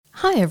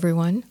Hi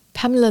everyone,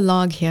 Pamela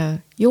Larg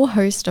here, your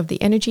host of the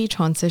Energy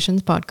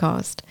Transitions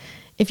podcast.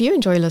 If you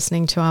enjoy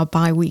listening to our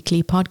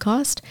bi-weekly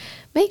podcast,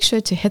 make sure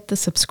to hit the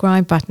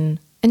subscribe button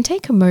and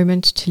take a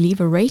moment to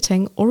leave a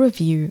rating or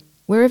review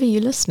wherever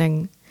you're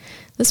listening.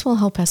 This will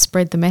help us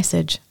spread the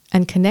message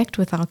and connect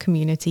with our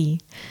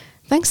community.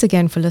 Thanks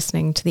again for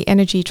listening to the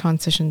Energy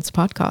Transitions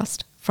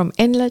podcast from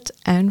Enlit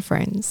and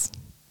friends.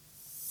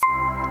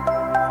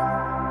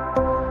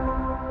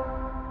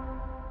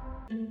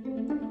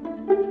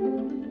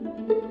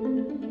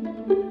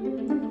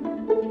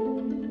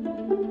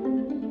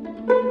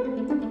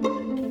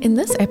 In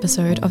this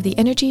episode of the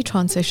Energy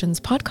Transitions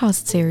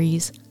podcast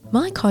series,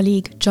 my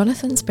colleague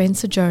Jonathan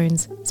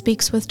Spencer-Jones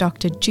speaks with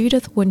Dr.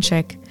 Judith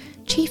Wunschik,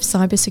 Chief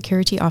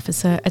Cybersecurity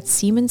Officer at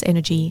Siemens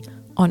Energy,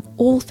 on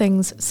all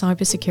things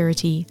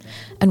cybersecurity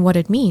and what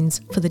it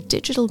means for the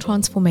digital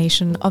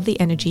transformation of the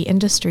energy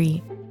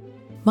industry.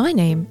 My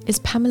name is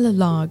Pamela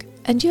Larg,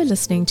 and you're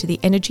listening to the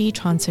Energy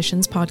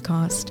Transitions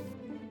podcast.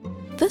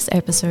 This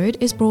episode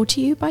is brought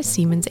to you by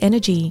Siemens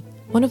Energy,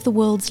 one of the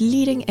world's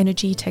leading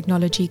energy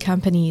technology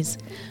companies,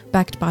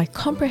 backed by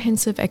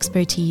comprehensive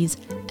expertise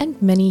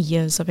and many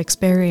years of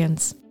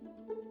experience.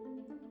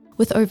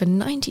 With over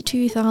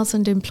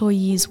 92,000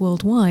 employees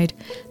worldwide,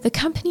 the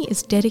company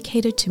is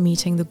dedicated to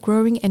meeting the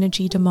growing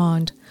energy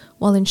demand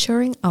while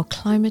ensuring our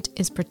climate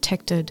is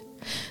protected.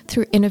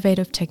 Through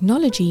innovative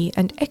technology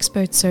and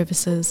expert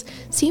services,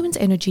 Siemens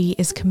Energy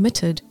is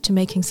committed to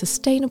making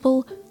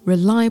sustainable,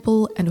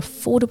 reliable, and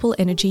affordable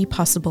energy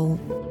possible.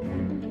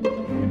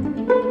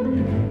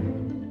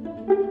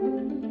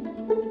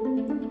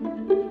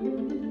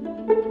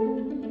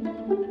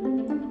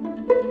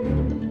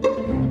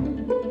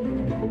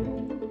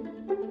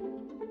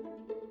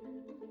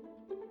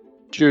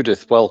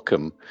 Judith,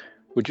 welcome.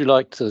 Would you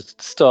like to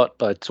start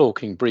by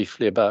talking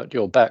briefly about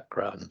your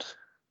background?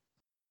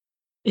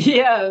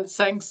 Yeah,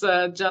 thanks,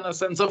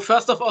 Jonathan. So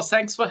first of all,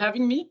 thanks for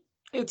having me.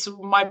 It's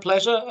my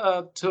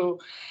pleasure to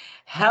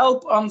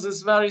help on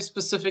this very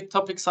specific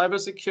topic,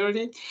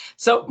 cybersecurity.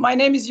 So my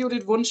name is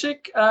Judith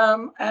Wunschik,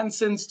 and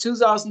since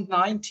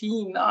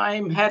 2019,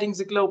 I'm heading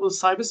the global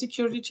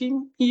cybersecurity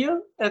team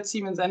here at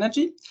Siemens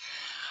Energy.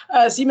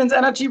 Siemens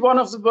Energy, one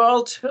of the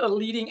world's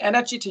leading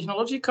energy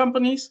technology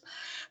companies.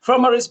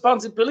 From a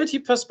responsibility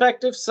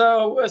perspective,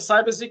 so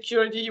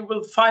cybersecurity, you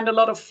will find a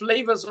lot of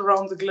flavors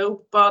around the globe,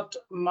 but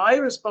my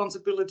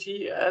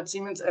responsibility at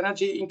Siemens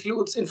Energy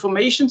includes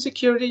information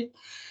security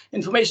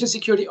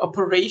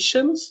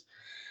operations,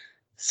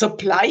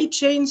 supply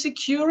chain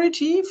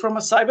security from a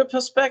cyber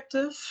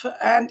perspective,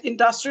 and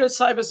industrial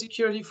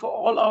cybersecurity for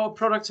all our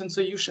products and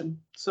solutions.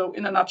 So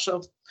in a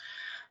nutshell.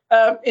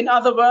 In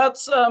other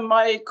words,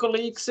 my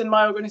colleagues in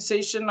my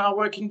organization are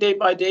working day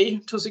by day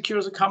to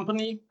secure the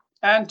company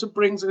and to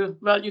bring the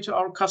value to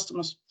our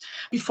customers.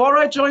 Before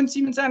I joined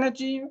Siemens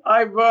Energy,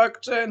 I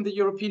worked in the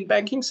European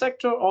banking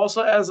sector,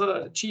 also as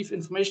a Chief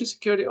Information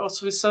Security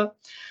Officer.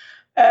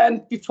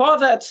 And before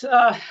that,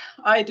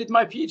 I did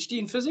my PhD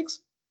in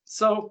physics.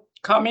 So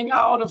coming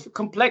out of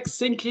complex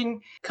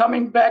thinking,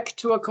 coming back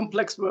to a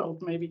complex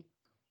world, maybe.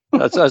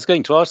 I was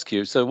going to ask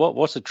you, so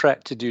what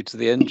attracted you to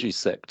the energy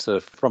sector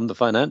from the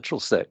financial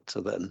sector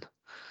then?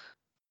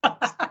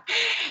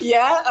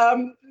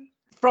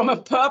 From a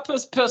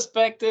purpose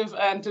perspective,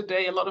 and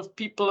today a lot of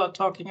people are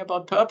talking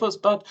about purpose,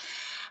 but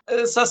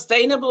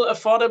sustainable,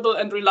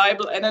 affordable, and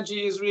reliable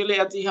energy is really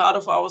at the heart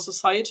of our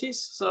societies.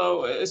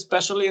 So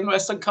especially in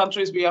Western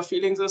countries, we are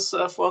feeling this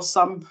for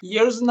some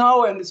years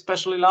now, and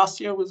especially last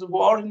year with the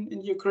war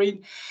in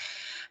Ukraine.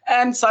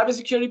 And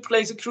cybersecurity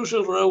plays a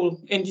crucial role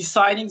in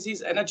designing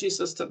these energy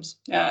systems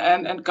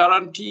and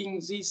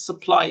guaranteeing the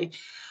supply.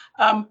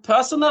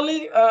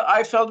 Personally,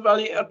 I felt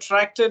very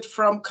attracted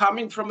from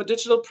coming from a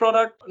digital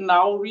product,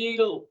 now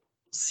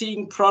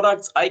seeing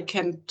products I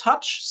can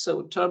touch,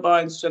 so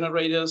turbines,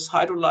 generators,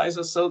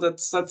 hydrolyzers, so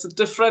that's a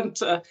different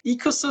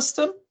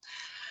ecosystem.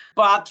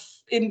 But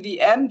in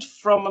the end,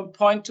 from a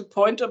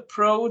point-to-point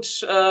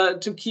approach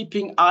to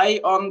keeping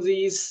eye on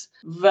these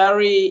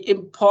very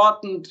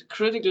important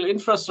critical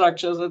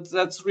infrastructures,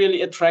 that's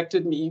really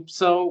attracted me.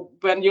 So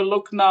when you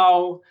look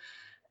now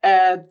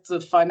at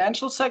the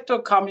financial sector,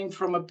 coming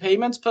from a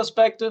payments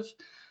perspective,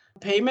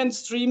 payment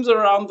streams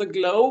around the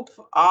globe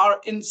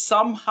are in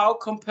somehow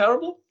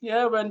comparable.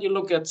 Yeah, when you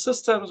look at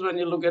systems, when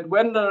you look at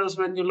vendors,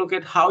 when you look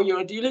at how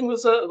you're dealing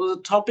with a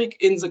topic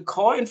in the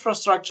core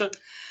infrastructure.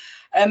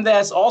 And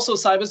there's also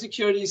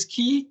cybersecurity is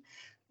key,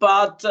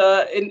 but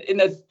in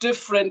a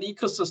different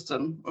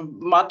ecosystem, a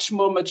much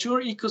more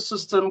mature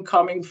ecosystem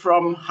coming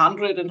from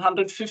 100 and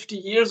 150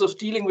 years of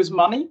dealing with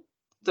money.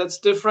 That's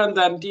different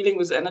than dealing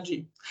with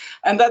energy.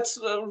 And that's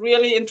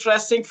really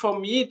interesting for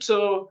me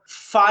to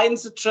find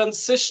the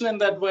transition in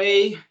that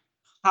way,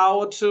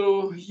 how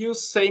to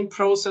use same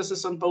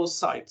processes on both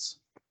sides.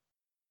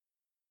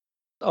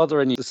 Are there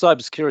any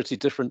cybersecurity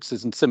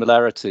differences and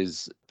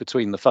similarities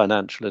between the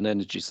financial and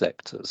energy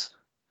sectors?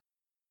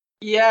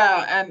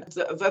 Yeah, and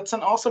that's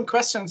an awesome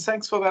question.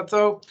 Thanks for that.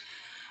 So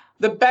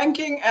the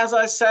banking, as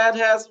I said,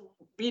 has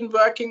been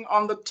working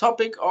on the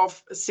topic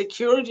of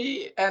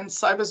security and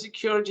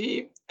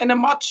cybersecurity in a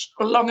much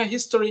longer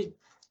history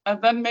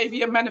than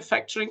maybe a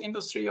manufacturing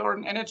industry or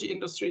an energy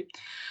industry.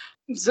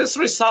 This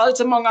results,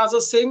 among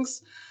other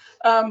things,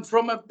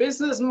 from a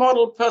business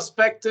model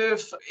perspective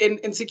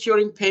in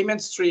securing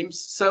payment streams.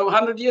 So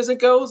 100 years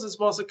ago, this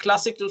was a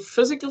classical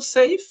physical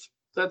safe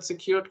that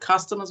secured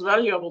customers'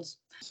 valuables.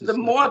 The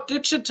more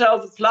digital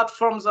the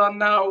platforms are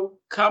now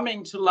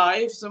coming to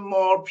life, the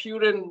more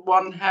prudent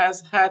one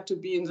has had to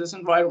be in this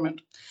environment.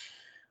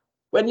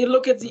 When you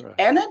look at the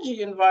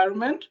energy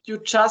environment, you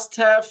just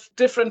have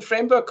different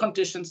framework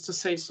conditions to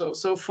say so.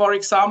 So, for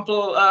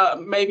example,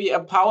 maybe a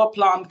power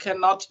plant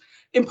cannot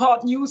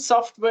import new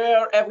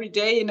software every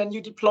day in a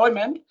new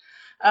deployment.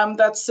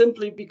 That's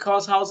simply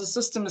because how the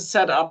system is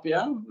set up.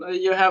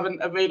 You have an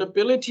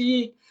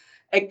availability,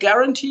 a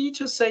guarantee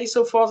to say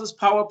so for this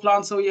power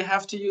plant. So you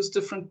have to use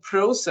different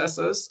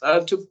processes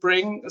to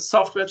bring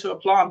software to a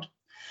plant.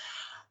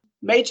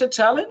 Major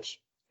challenge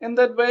in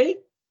that way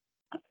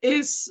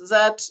is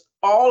that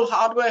all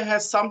hardware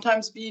has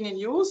sometimes been in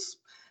use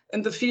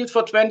in the field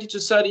for 20 to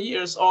 30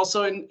 years,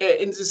 also in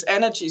this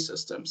energy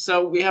system.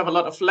 So we have a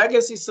lot of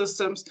legacy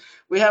systems.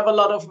 We have a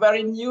lot of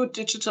very new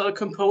digital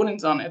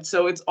components on it.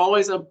 So it's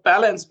always a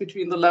balance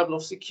between the level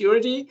of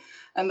security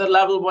and the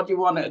level what you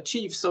want to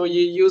achieve. So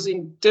you're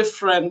using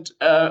different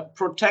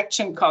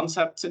protection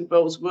concepts in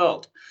both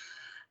worlds.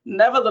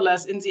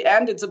 Nevertheless, in the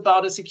end, it's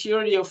about a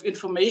security of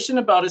information,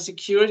 about a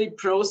security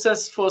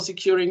process for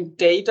securing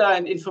data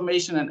and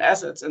information and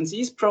assets. And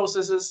these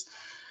processes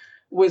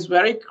with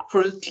very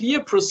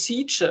clear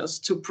procedures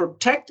to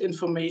protect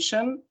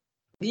information,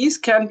 these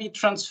can be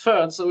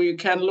transferred. So you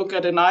can look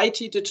at an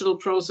IT digital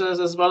process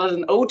as well as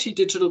an OT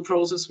digital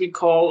process, we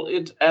call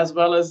it, as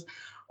well as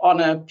on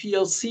a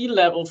PLC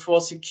level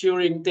for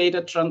securing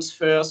data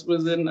transfers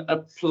within a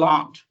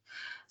plant.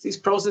 These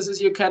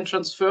processes you can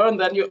transfer, and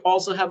then you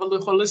also have a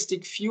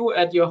holistic view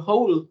at your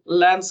whole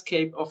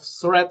landscape of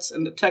threats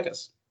and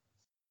attackers.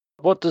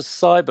 What does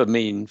cyber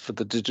mean for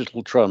the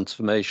digital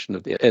transformation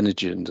of the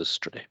energy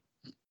industry?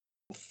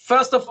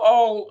 First of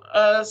all,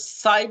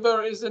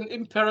 cyber is an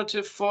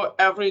imperative for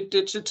every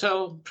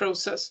digital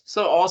process.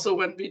 So also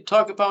when we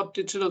talk about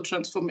digital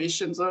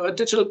transformation, so a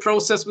digital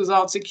process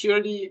without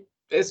security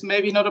is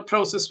maybe not a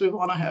process we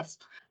want to have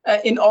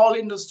in all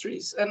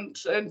industries and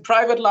in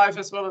private life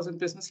as well as in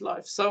business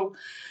life. So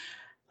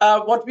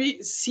what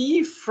we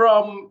see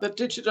from the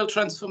digital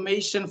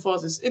transformation for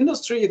this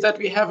industry is that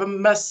we have a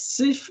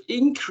massive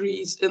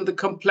increase in the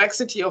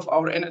complexity of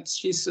our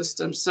energy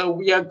system. So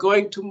we are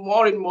going to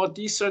more and more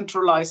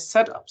decentralized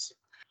setups.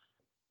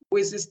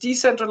 With these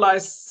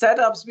decentralized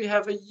setups, we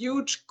have a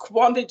huge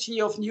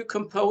quantity of new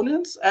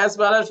components as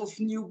well as of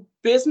new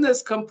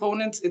business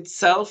components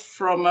itself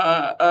from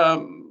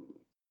a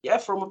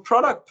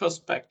product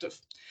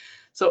perspective.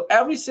 So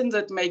everything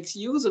that makes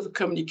use of a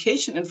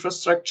communication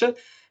infrastructure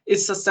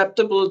is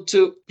susceptible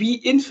to be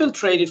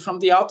infiltrated from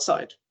the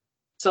outside.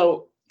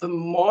 So the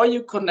more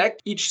you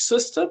connect each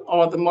system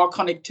or the more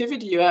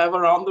connectivity you have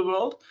around the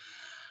world,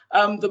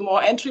 the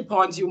more entry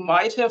points you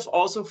might have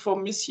also for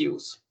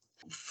misuse.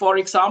 For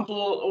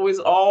example, with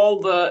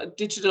all the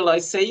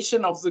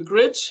digitalization of the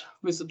grid,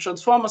 with the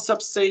transformer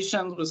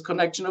substations, with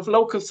connection of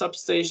local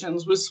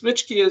substations, with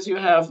switchgears you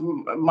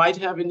might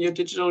have in your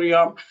digital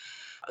realm,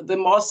 the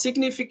more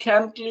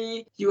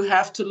significantly you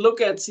have to look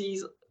at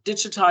these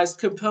digitized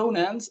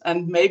components,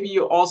 and maybe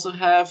you also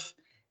have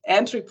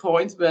entry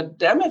points where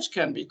damage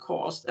can be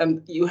caused,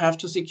 and you have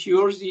to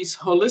secure these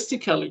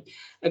holistically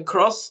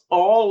across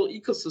all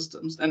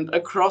ecosystems and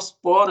across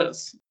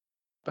borders.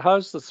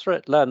 How's the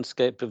threat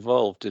landscape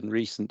evolved in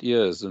recent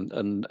years,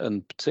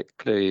 and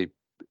particularly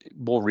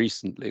more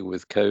recently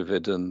with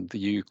COVID and the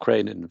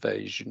Ukraine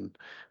invasion,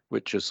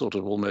 which are sort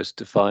of almost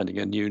defining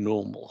a new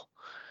normal?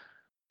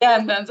 Yeah,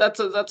 and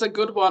that's a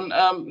good one.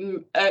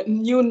 A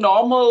new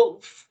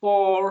normal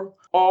for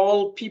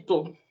all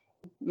people.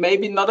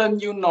 Maybe not a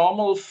new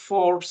normal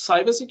for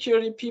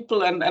cybersecurity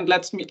people, and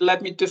let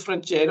me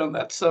differentiate on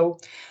that. So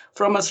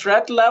from a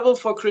threat level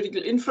for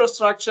critical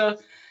infrastructure,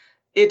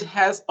 it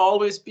has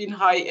always been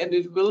high and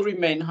it will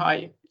remain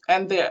high.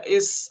 And there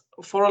is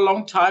for a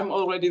long time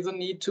already the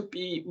need to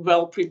be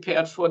well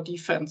prepared for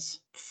defense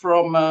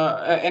from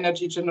an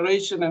energy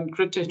generation and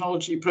grid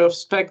technology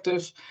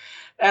perspective,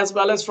 as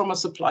well as from a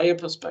supplier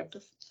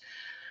perspective.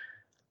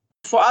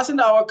 For us and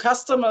our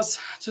customers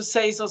to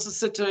say so, the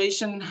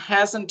situation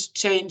hasn't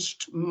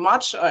changed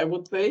much, I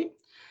would say.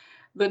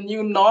 The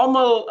new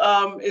normal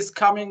is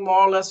coming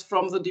more or less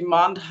from the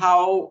demand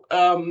how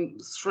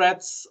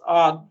threats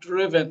are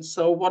driven.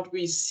 So what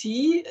we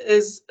see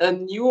is a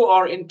new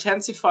or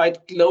intensified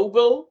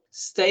global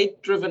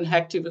state-driven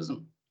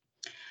hacktivism.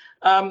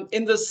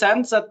 In the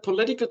sense that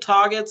political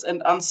targets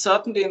and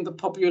uncertainty in the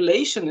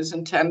population is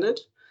intended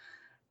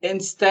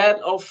instead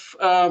of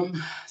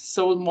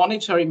sole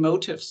monetary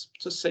motives,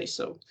 to say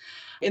so.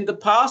 In the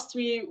past,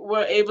 we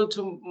were able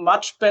to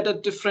much better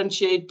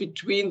differentiate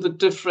between the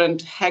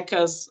different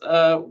hackers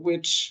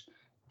which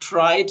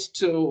tried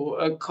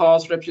to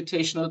cause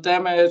reputational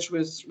damage,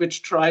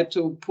 which tried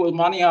to pull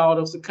money out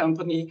of the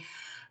company,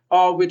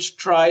 or which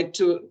tried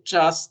to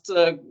just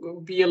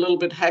be a little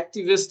bit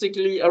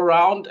hacktivistically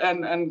around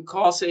and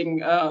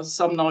causing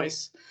some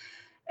noise.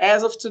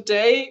 As of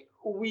today,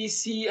 we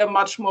see a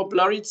much more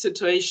blurred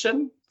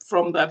situation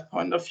from that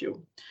point of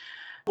view.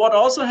 What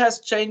also has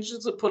changed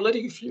is the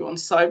political view on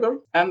cyber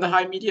and the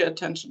high media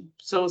attention.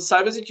 So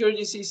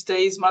cybersecurity these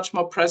days is much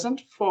more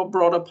present for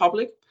broader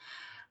public.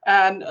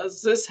 And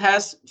this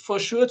has for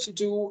sure to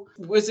do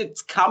with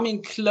it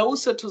coming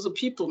closer to the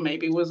people,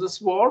 maybe with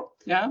this war.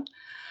 Yeah.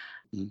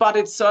 But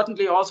it's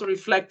certainly also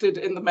reflected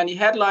in the many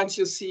headlines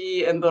you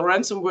see and the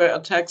ransomware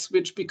attacks,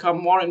 which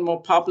become more and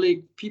more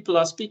public. People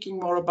are speaking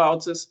more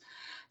about this.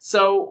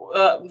 So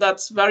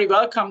that's very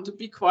welcome, to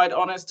be quite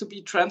honest, to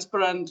be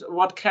transparent,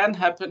 what can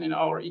happen in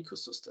our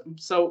ecosystem.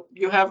 So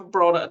you have a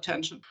broader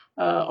attention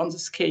on the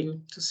scale,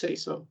 to say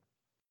so.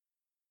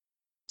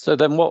 So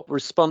then what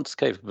response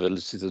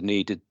capabilities are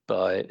needed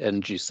by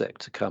energy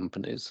sector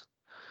companies?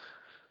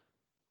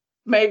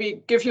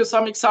 Maybe give you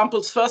some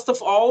examples. First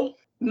of all,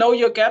 know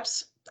your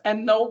gaps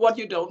and know what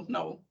you don't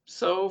know.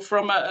 So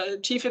from a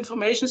chief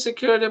information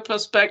security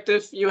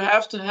perspective, you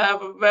have to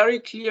have a very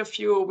clear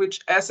view of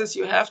which assets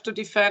you have to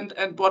defend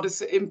and what is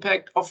the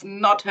impact of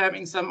not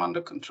having them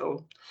under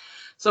control.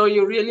 So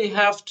you really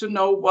have to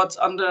know what's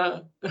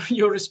under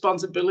your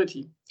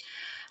responsibility.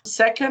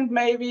 Second,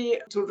 maybe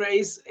to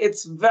raise,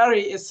 it's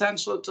very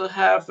essential to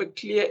have a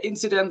clear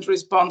incident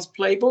response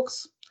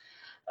playbooks.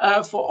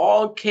 For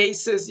all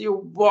cases,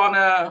 you want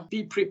to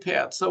be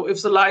prepared. So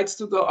if the lights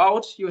do go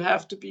out, you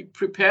have to be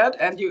prepared.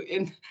 And you,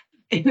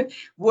 in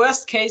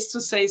worst case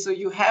to say, so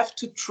you have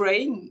to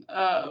train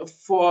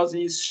for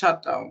these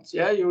shutdowns.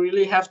 Yeah, you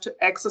really have to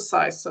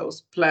exercise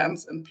those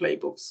plans and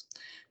playbooks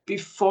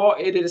before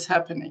it is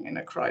happening in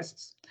a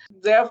crisis.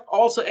 There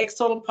also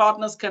external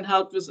partners can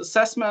help with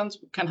assessments,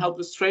 can help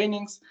with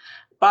trainings.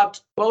 But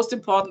most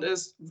important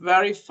is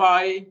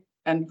verify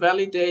and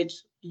validate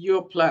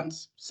your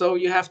plans. So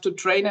you have to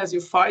train as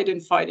you fight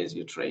and fight as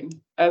you train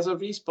as a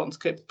response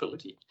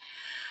capability.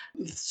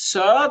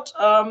 Third,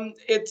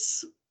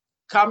 it's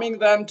coming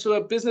then to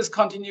a business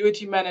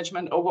continuity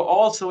management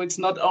overall. So it's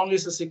not only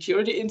the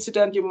security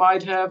incident you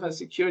might have, a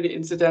security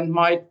incident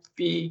might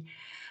be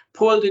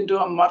pulled into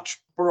a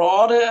much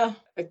broader,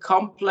 a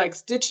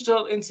complex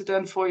digital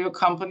incident for your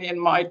company and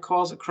might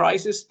cause a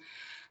crisis.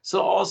 So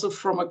also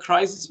from a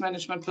crisis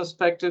management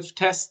perspective,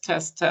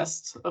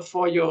 test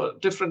for your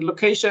different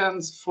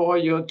locations, for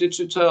your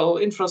digital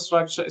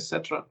infrastructure,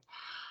 etc.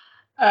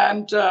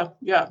 And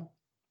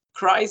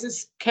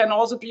crisis can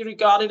also be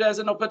regarded as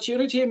an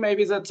opportunity.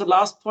 Maybe that's the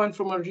last point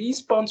from a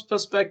response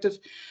perspective.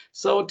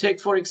 So take,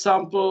 for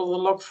example, the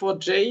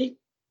Log4j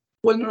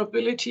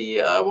vulnerability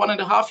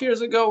 1.5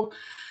 years ago.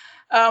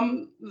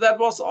 That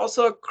was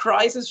also a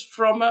crisis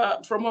from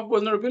a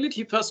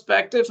vulnerability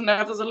perspective.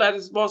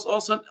 Nevertheless, it was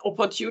also an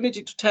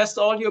opportunity to test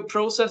all your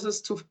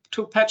processes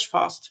to patch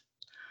fast.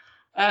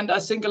 And I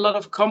think a lot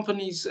of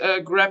companies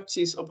grabbed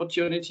this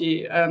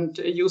opportunity and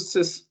used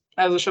this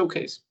as a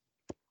showcase.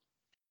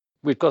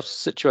 We've got a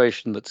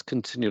situation that's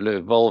continually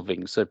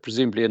evolving, so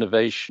presumably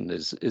innovation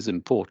is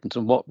important.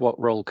 And what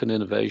role can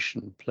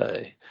innovation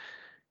play?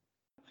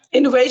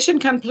 Innovation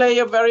can play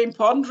a very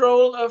important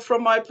role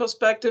from my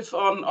perspective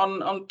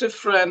on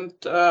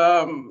different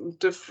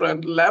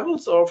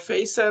levels or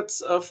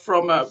facets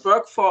from a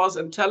workforce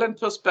and talent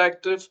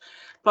perspective,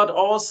 but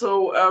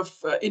also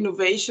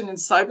innovation in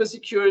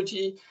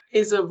cybersecurity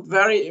is a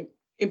very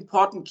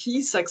important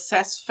key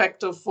success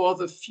factor for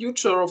the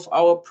future of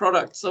our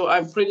product. So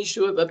I'm pretty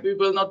sure that we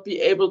will not be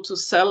able to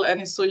sell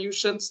any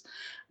solutions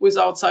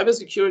without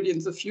cybersecurity in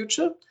the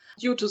future,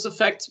 due to the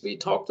facts we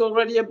talked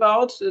already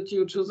about,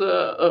 due to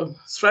the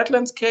threat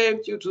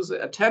landscape, due to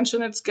the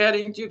attention it's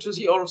getting, due to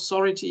the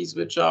authorities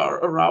which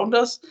are around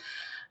us.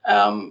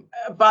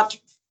 But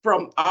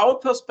from our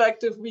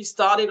perspective, we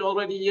started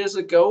already years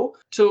ago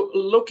to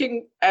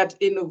looking at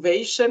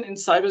innovation in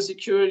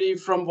cybersecurity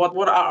from what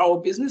are our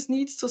business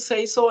needs, to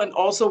say so, and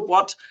also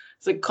what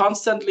the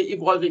constantly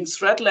evolving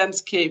threat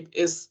landscape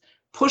is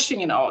pushing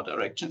in our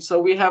direction. So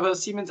we have a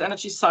Siemens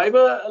Energy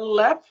Cyber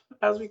Lab,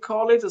 as we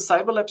call it, a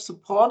Cyber Lab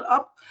support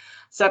app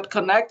that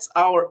connects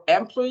our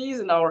employees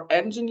and our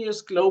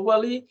engineers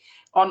globally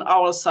on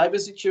our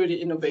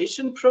cybersecurity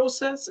innovation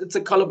process. It's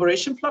a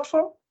collaboration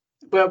platform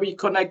where we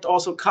connect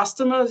also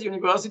customers,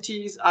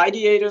 universities,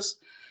 ideators,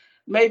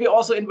 maybe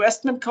also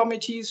investment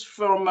committees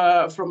from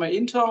an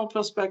internal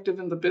perspective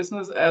in the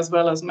business as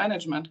well as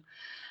management.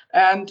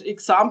 And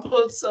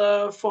examples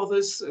for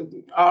this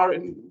are,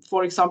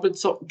 for example,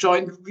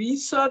 joint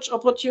research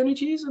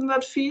opportunities in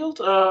that field.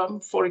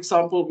 For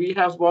example, we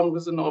have one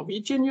with the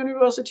Norwegian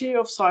University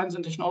of Science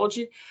and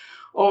Technology,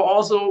 or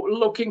also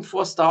looking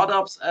for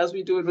startups as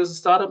we do it with the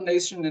Startup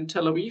Nation in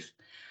Tel Aviv.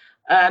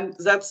 And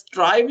that's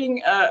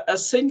driving a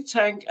think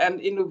tank and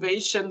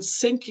innovation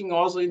thinking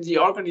also in the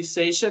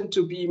organization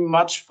to be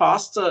much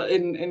faster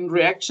in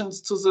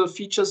reactions to the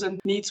features and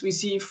needs we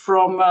see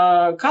from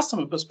a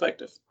customer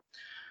perspective.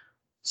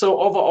 So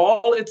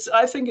overall,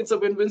 I think it's a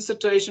win-win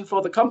situation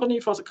for the company,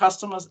 for the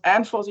customers,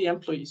 and for the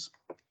employees.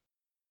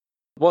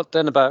 What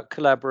then about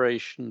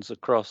collaborations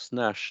across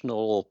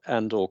national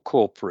and or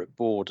corporate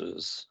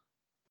borders?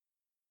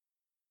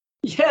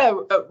 Yeah,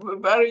 a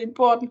very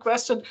important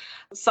question.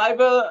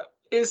 Cyber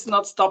is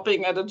not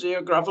stopping at a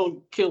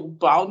geographical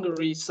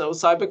boundary. So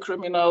cyber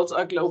criminals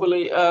are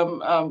globally,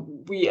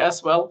 we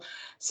as well.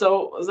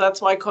 So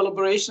that's why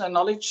collaboration and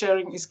knowledge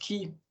sharing is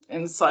key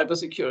in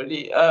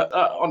cybersecurity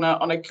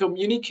on a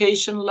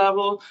communication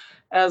level,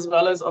 as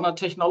well as on a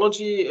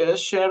technology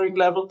sharing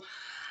level.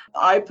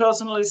 I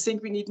personally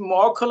think we need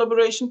more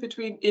collaboration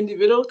between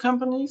individual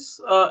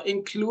companies,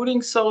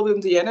 including so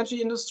in the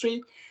energy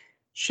industry,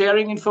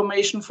 sharing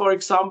information, for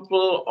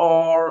example,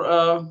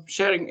 or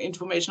sharing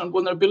information on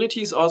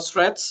vulnerabilities or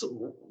threats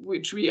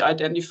which we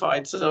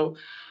identified. So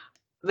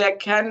there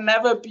can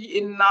never be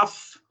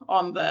enough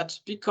on that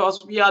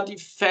because we are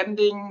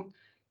defending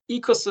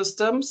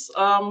ecosystems.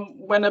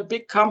 When a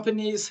big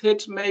company is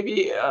hit,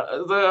 maybe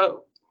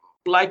the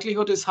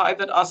likelihood is high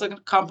that other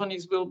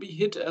companies will be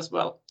hit as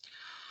well.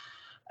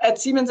 At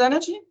Siemens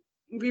Energy,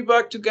 we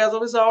work together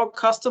with our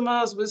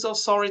customers, with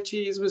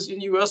authorities, with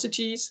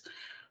universities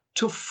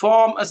to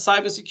form a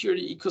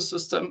cybersecurity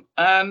ecosystem.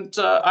 And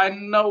I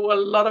know a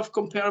lot of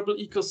comparable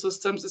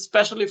ecosystems,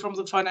 especially from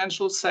the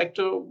financial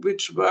sector,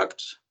 which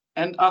worked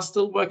and are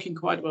still working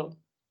quite well.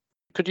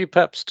 Could you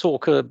perhaps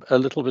talk a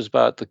little bit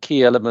about the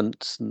key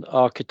elements and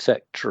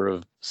architecture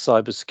of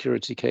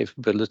cybersecurity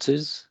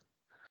capabilities?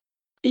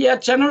 Yeah,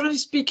 generally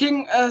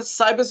speaking,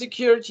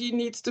 cybersecurity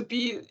needs to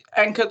be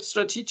anchored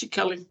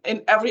strategically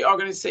in every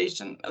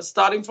organization,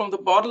 starting from the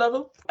board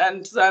level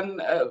and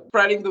then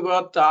spreading the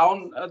word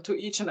down to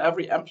each and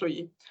every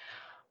employee.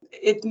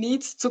 It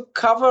needs to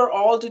cover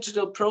all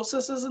digital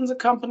processes in the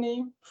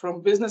company,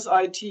 from business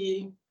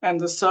IT and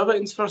the server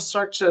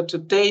infrastructure to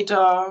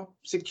data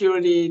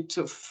security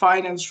to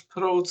finance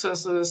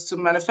processes to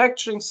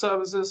manufacturing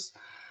services.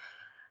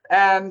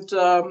 And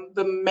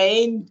the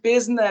main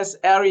business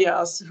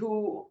areas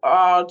who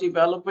are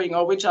developing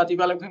or which are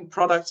developing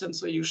products and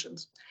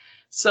solutions.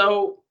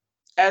 So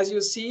as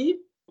you see,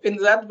 in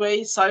that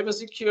way,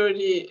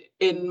 cybersecurity,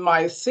 in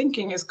my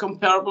thinking, is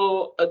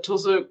comparable to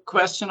the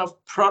question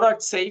of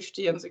product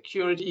safety and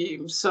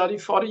security 30,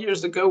 40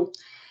 years ago.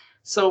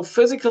 So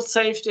physical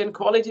safety and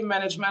quality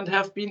management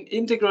have been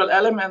integral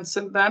elements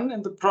since then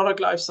in the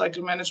product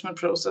lifecycle management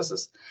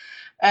processes.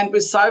 And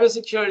with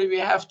cybersecurity, we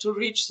have to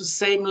reach the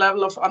same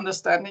level of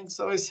understanding.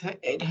 So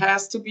it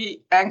has to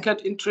be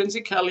anchored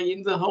intrinsically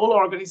in the whole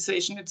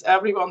organization. It's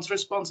everyone's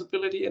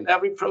responsibility and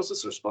every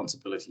process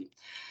responsibility.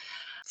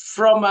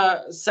 From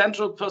a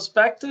central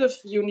perspective,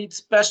 you need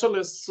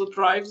specialists to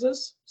drive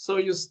this. So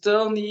you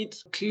still need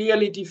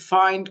clearly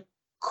defined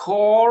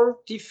core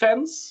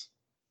defense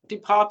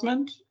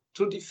department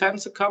to defend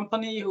the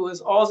company who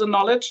has all the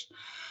knowledge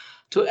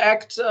to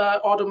act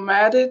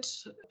automated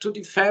to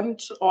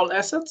defend all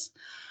assets.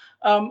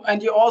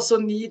 And you also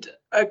need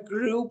a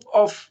group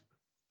of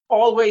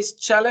always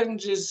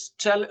challenging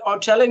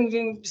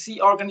the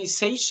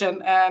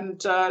organization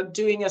and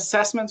doing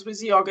assessments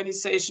with the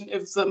organization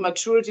if the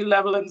maturity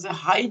level and the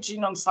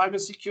hygiene on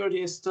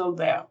cybersecurity is still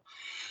there.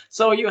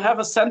 So you have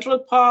a central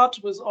part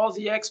with all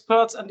the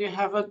experts and you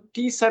have a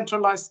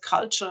decentralized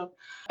culture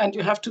and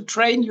you have to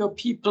train your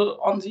people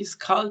on this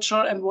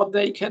culture and what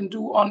they can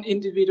do on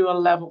individual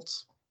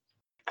levels.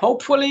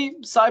 Hopefully,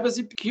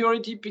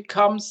 cybersecurity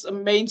becomes a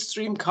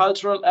mainstream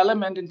cultural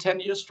element in 10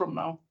 years from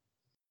now.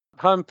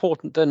 How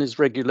important then is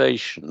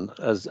regulation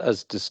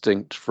as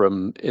distinct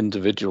from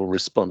individual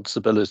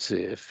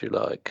responsibility, if you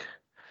like?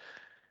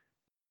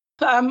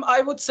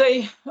 I would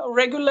say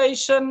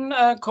regulation,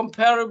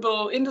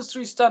 comparable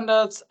industry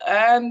standards,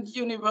 and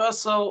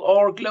universal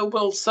or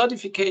global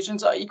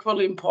certifications are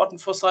equally important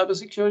for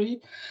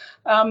cybersecurity.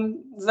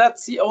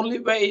 That's the only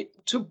way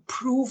to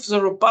prove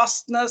the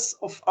robustness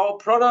of our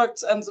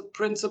products and the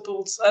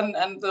principles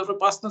and the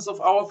robustness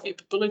of our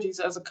capabilities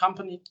as a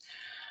company.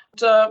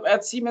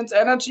 At Siemens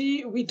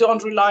Energy, we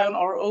don't rely on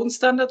our own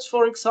standards,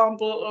 for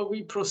example.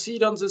 We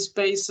proceed on this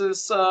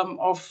basis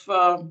of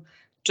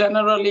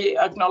generally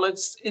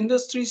acknowledged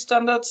industry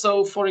standards.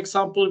 So, for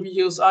example, we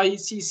use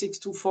IEC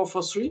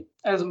 62443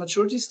 as a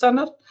maturity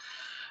standard.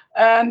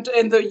 And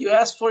in the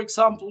US, for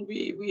example,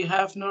 we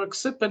have NERC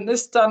SIP and NIST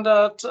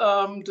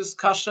standard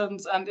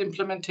discussions and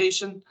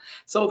implementation.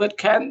 So that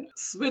can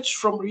switch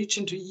from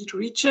region to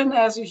region,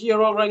 as you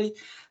hear already.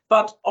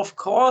 But of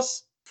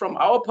course, from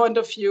our point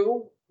of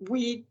view,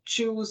 we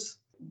choose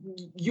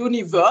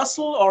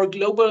universal or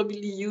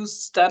globally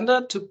used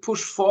standard to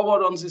push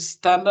forward on this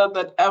standard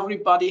that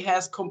everybody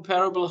has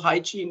comparable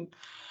hygiene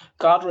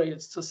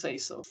guardrails, to say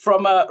so.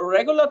 From a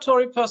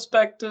regulatory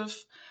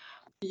perspective,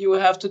 you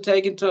have to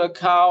take into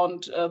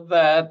account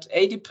that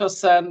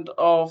 80%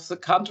 of the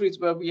countries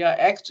where we are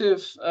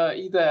active,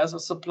 either as a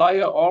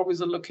supplier or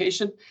with a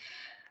location,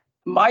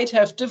 might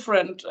have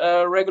different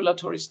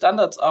regulatory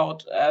standards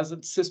out as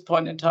at this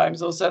point in time.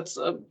 So that's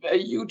a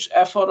huge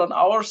effort on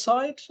our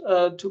side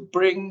to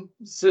bring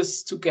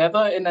this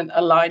together in an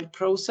aligned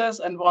process.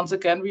 And once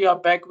again, we are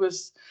back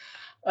with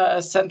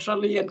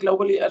centrally and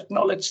globally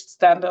acknowledged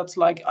standards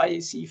like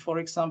IEC, for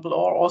example,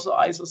 or also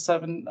ISO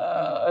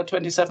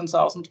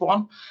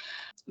 27001.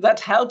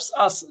 That helps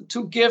us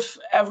to give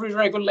every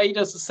regulator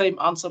the same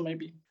answer,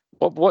 maybe.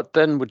 What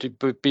then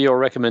would be your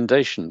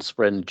recommendations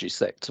for energy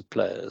sector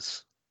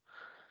players?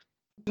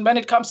 When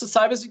it comes to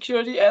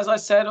cybersecurity, as I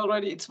said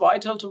already, it's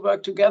vital to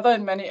work together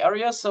in many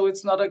areas. So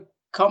it's not a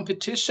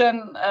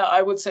competition,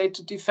 I would say,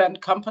 to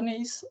defend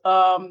companies.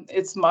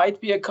 It might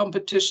be a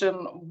competition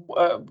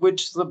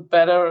which is a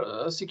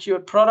better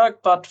secured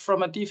product, but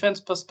from a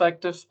defense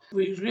perspective,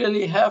 we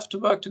really have to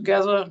work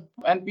together,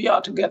 and we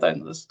are together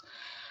in this.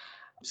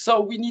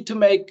 So we need to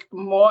make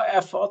more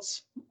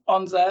efforts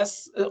on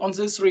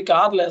this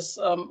regardless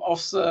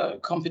of the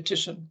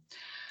competition.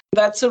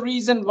 That's a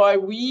reason why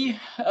we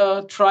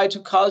try to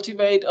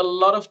cultivate a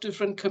lot of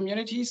different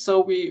communities.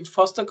 So we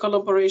foster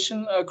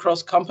collaboration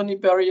across company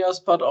barriers,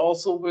 but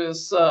also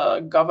with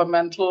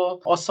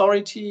governmental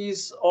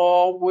authorities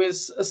or with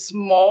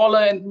smaller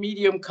and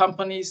medium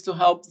companies to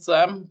help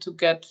them to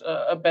get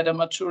a better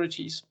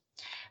maturity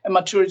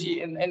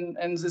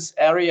in this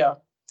area.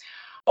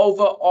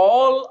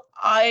 Overall,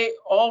 I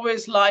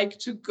always like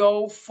to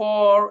go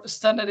for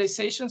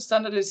standardization,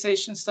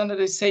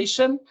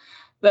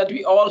 that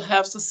we all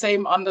have the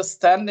same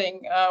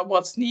understanding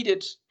what's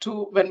needed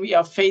to when we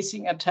are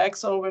facing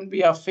attacks or when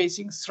we are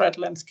facing threat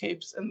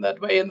landscapes in that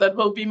way. And that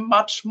will be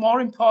much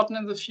more important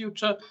in the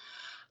future,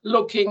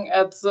 looking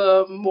at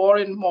the more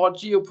and more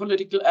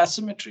geopolitical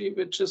asymmetry,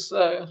 which is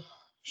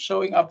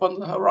showing up on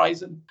the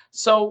horizon.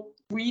 So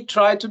we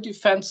try to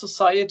defend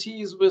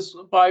societies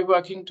by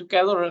working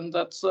together, and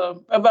that's a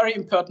very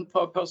important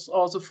purpose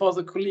also for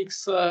the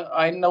colleagues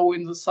I know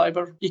in the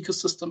cyber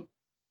ecosystem.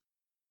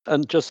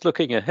 And just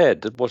looking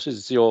ahead, what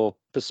is your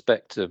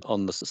perspective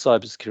on the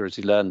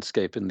cybersecurity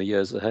landscape in the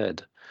years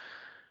ahead?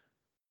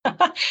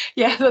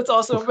 Yeah, that's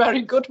also a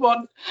very good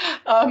one.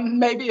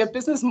 Maybe a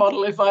business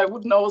model if I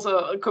would know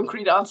the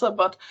concrete answer,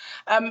 but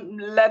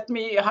let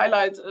me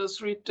highlight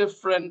 3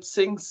 different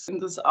things in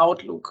this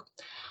outlook.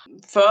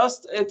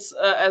 First, it's,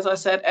 as I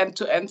said,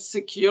 end-to-end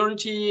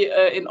security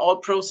in all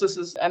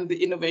processes and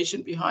the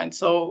innovation behind.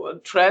 So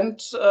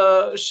trend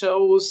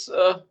shows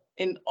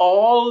in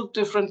all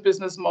different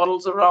business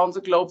models around the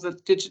globe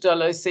that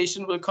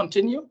digitalization will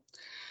continue.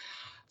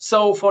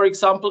 So, for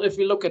example, if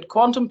we look at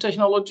quantum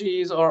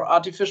technologies or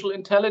artificial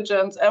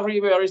intelligence,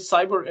 everywhere is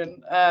cyber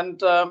in.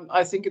 And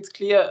I think it's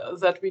clear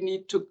that we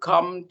need to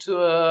come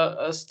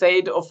to a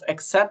state of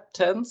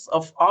acceptance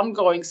of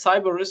ongoing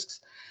cyber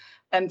risks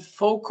and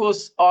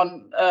focus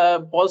on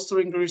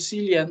bolstering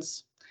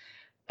resilience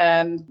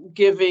and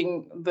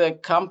giving the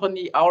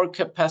company our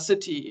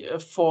capacity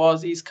for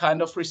these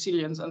kind of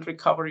resilience and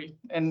recovery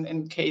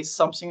in case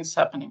something is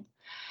happening.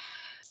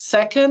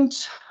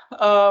 Second,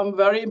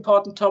 very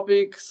important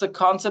topic, the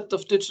concept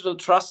of digital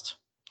trust.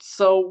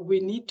 So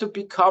we need to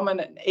become an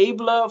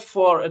enabler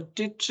for a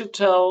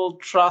digital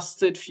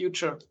trusted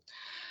future.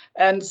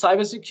 And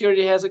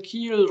cybersecurity has a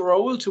key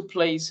role to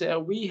play here.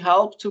 We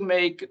help to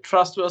make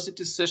trustworthy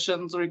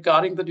decisions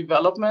regarding the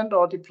development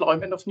or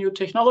deployment of new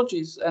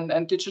technologies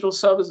and digital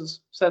services.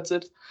 That's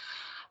it.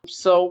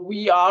 So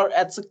we are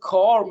at the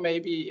core,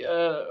 maybe,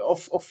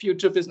 of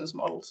future business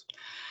models.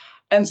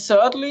 And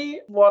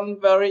thirdly, one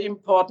very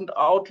important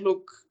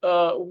outlook,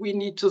 we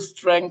need to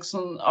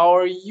strengthen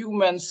our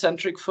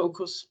human-centric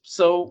focus.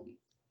 So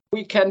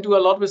we can do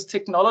a lot with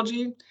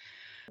technology.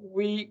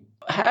 We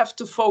have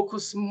to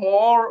focus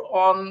more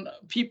on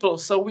people.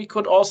 So we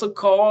could also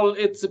call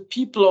it the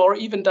people or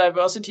even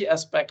diversity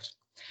aspect.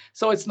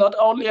 So it's not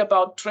only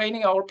about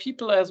training our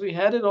people, as we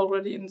had it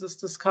already in this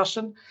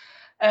discussion.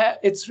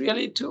 It's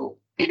really to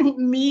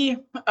me,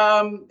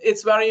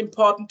 it's very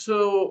important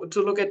to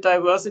look at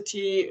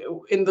diversity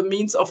in the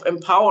means of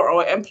empower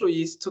our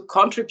employees to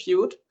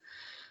contribute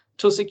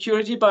to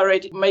security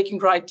by making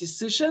right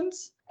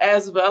decisions,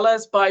 as well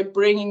as by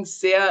bringing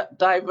their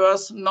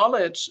diverse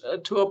knowledge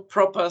to a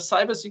proper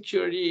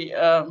cybersecurity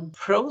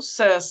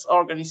process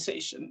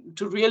organization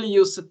to really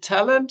use the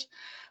talent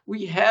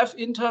we have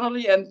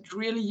internally and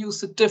really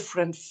use the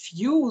different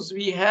views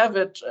we have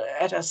at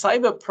a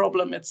cyber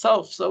problem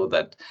itself. So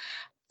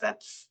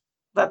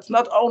that's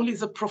not only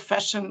the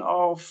profession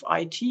of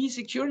IT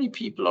security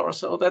people or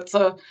so. That's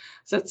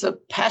a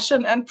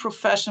passion and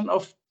profession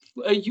of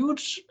a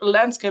huge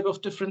landscape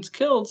of different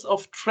skills,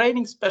 of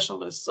training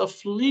specialists, of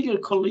legal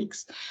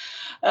colleagues,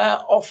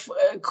 of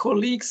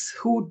colleagues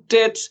who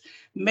did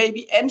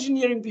maybe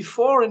engineering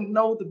before and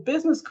know the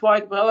business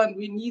quite well, and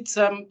we need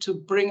them to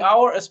bring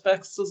our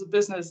aspects to the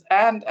business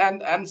and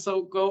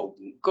so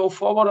go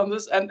forward on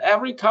this. And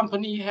every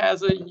company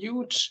has a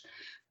huge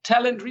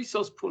talent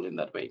resource pool in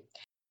that way.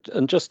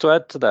 And just to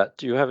add to that,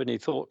 do you have any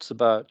thoughts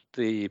about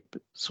the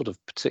sort of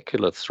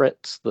particular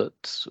threats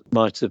that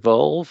might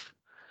evolve?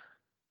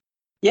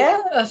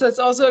 Yeah, that's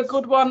also a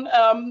good one.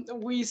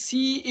 We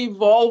see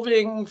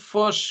evolving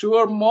for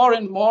sure more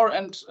and more,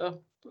 and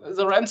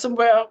the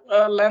ransomware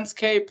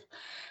landscape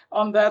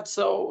on that.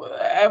 So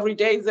every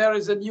day there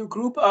is a new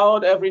group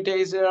out, every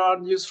day there are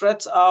new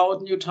threats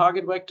out, new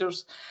target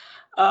vectors.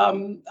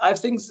 I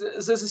think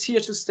this is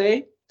here to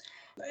stay.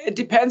 It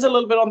depends a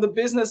little bit on the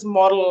business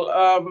model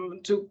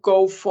to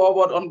go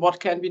forward on what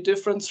can be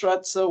different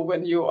threats. So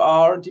when you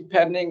are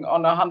depending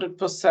on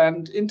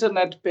 100%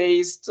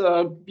 internet-based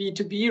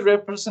B2B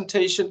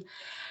representation,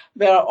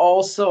 there are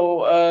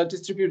also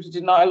distributed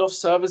denial of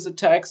service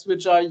attacks,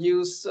 which are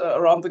used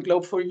around the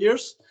globe for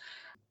years.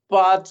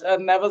 But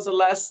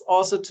nevertheless,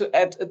 also to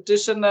add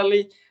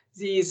additionally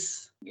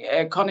these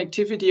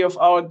connectivity of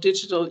our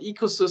digital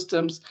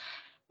ecosystems,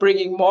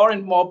 bringing more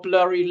and more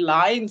blurry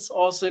lines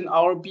also in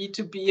our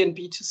B2B and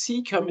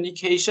B2C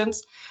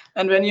communications.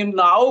 And when you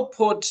now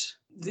put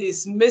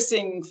this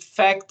missing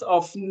fact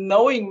of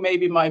knowing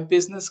maybe my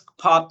business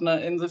partner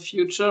in the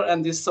future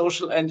and these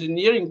social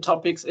engineering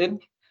topics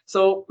in,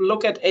 so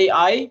look at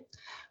AI,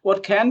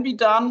 what can be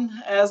done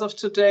as of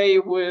today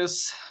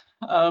with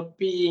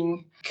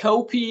being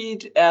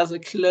copied as a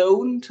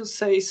clone, to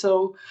say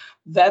so.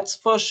 That's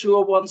for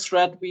sure one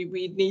threat.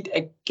 We need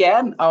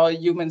again our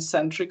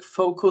human-centric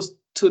focus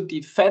to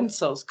defend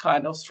those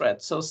kind of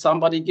threats. So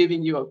somebody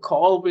giving you a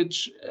call,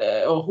 which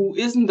or who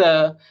isn't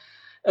a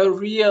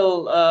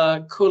real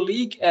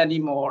colleague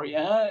anymore.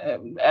 Yeah,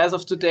 as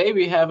of today,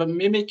 we have a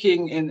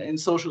mimicking in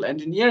social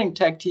engineering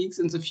tactics.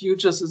 In the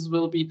future, this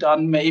will be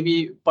done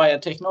maybe by a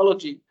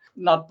technology,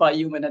 not by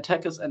human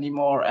attackers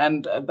anymore.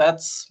 And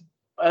that's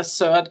a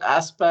third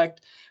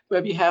aspect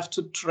where we have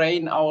to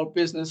train our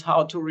business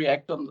how to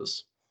react on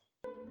this.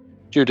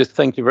 Judith,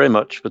 thank you very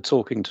much for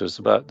talking to us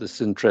about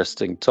this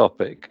interesting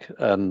topic,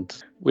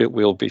 and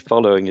we'll be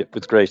following it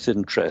with great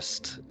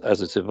interest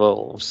as it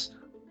evolves.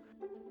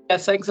 Yeah,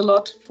 thanks a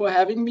lot for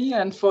having me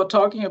and for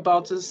talking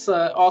about this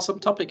awesome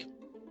topic.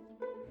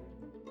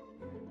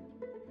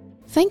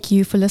 Thank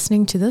you for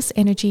listening to this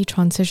Energy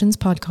Transitions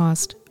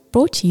podcast,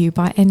 brought to you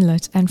by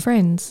Enlit and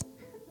Friends.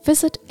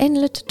 Visit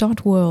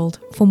enlit.world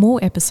for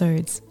more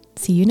episodes.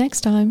 See you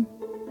next time.